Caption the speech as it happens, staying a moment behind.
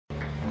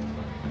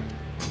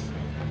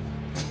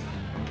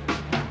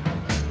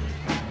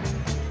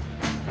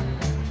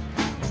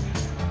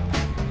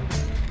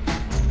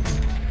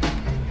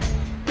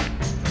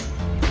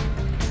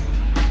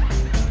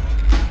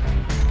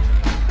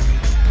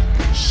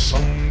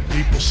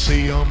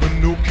say I'm a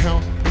no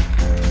count,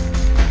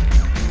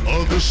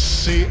 others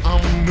say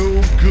I'm no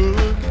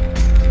good.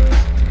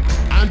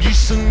 I'm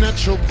just a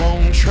natural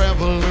born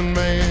traveling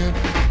man,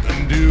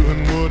 and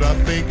doing what I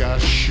think I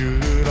should,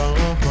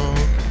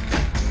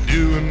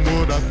 doing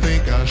what I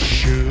think I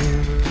should.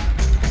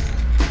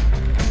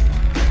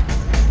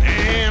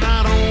 And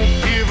I don't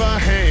give a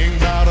hang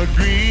about a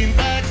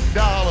greenback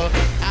dollar,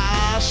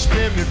 I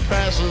spend it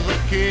fast as I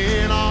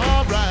can,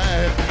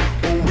 alright.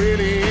 A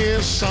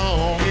witty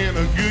song and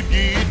a good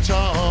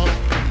guitar,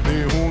 the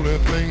only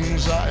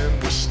things I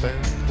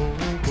understand, boy,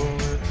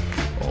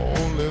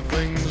 only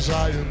things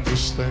I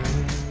understand.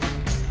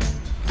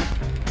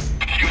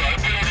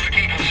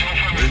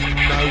 When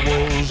I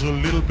was a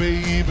little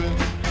baby,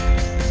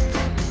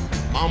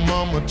 my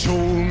mama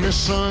told me,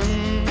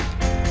 son,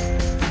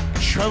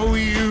 travel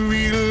you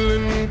real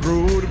and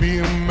grow to be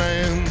a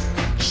man.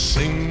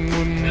 Sing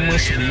what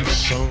must be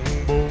sung,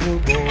 boy,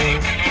 boy.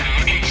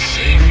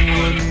 Sing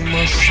what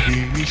must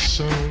be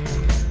sung.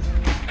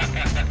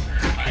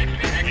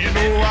 You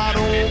know I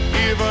don't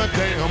give a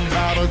damn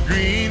about a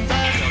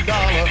greenback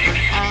dollar,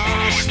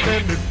 I'll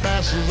spend it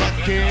fast as I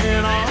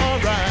can,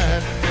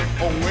 alright.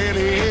 A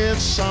witty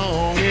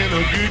song and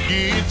a good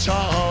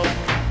guitar,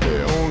 the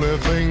only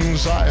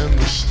things I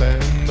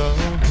understand,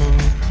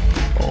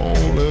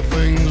 only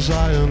things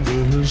I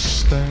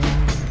understand.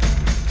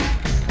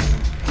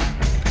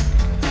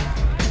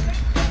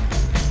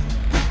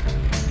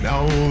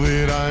 Now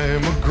that I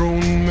am a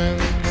grown man,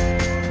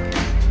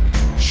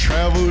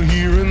 travel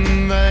here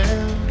and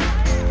there,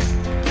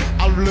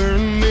 I've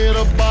learned that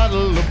a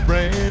bottle of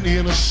brandy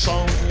and a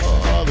song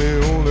are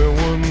the only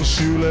ones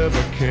who'll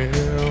ever care,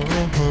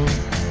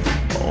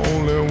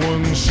 only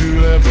ones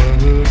who'll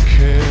ever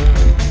care.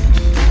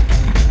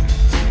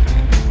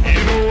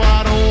 You know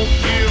I don't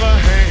give a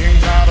hang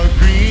about a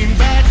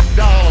greenback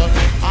dollar,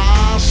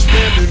 I'll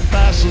spend it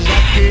fast as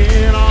I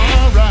can,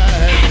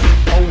 alright.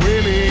 A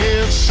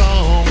witty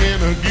song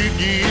and a good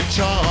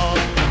guitar,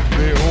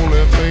 the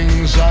only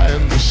things I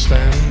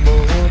understand,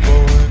 boy,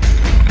 boy,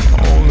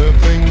 only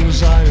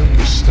things I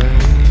understand.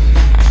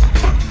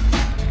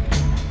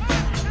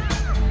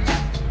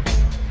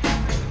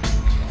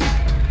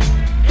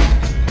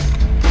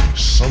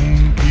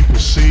 Some people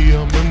say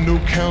I'm a no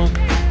count,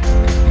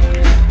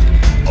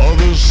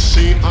 others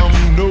say I'm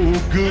no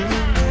good.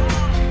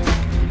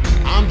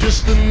 I'm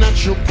just a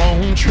natural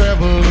born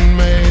traveling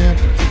man,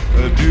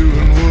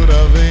 doing what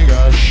I think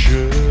I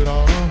should,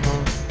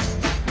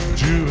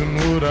 doing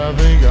what I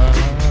think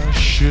I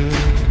should.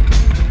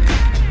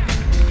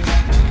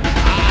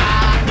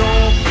 I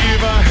don't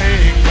give a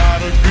hang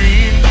about a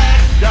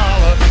greenback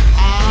dollar,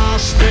 I'll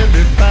spend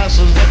it fast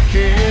as I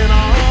can,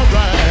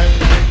 alright.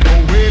 A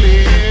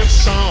witty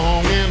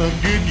song and a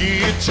good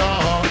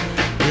guitar,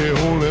 the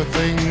only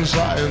things I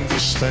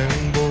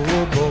understand,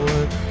 boy,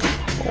 boy,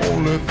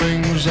 only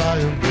things I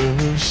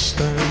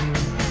understand,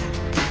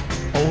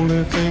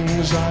 only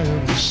things I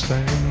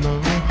understand,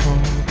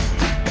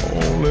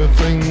 only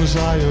things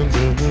I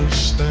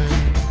understand.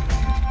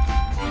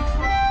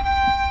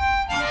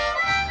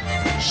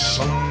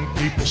 Some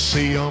people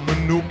say I'm a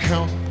no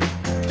count,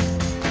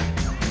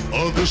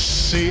 others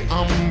say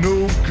I'm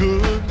no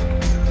good.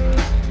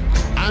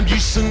 I'm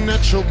just a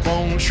natural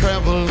born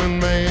traveling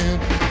man,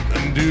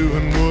 and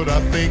doing what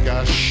I think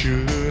I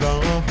should,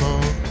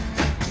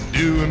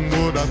 doing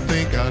what I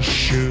think I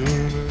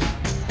should.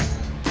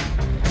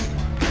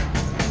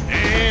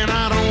 And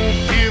I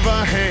don't give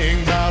a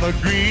hang about a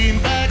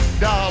greenback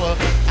dollar,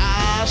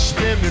 I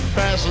spend it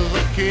fast as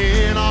I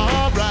can,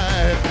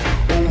 alright.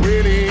 A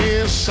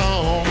witty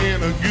song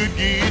and a good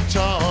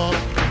guitar,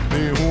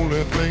 the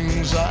only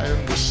things I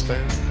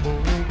understand,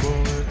 boy,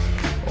 boy,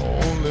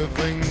 only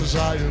things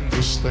I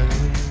understand.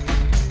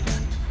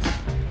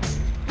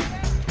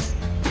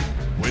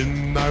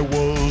 When I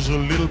was a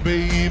little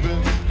baby,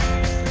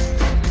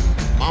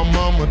 my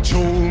mama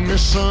told me,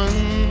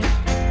 son,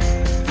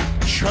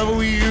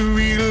 travel you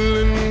real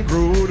and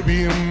grow to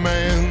be a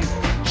man.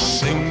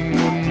 Sing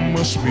what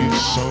must be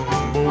sung,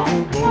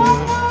 boy,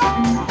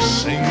 boy,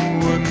 sing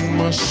what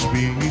must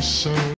be sung.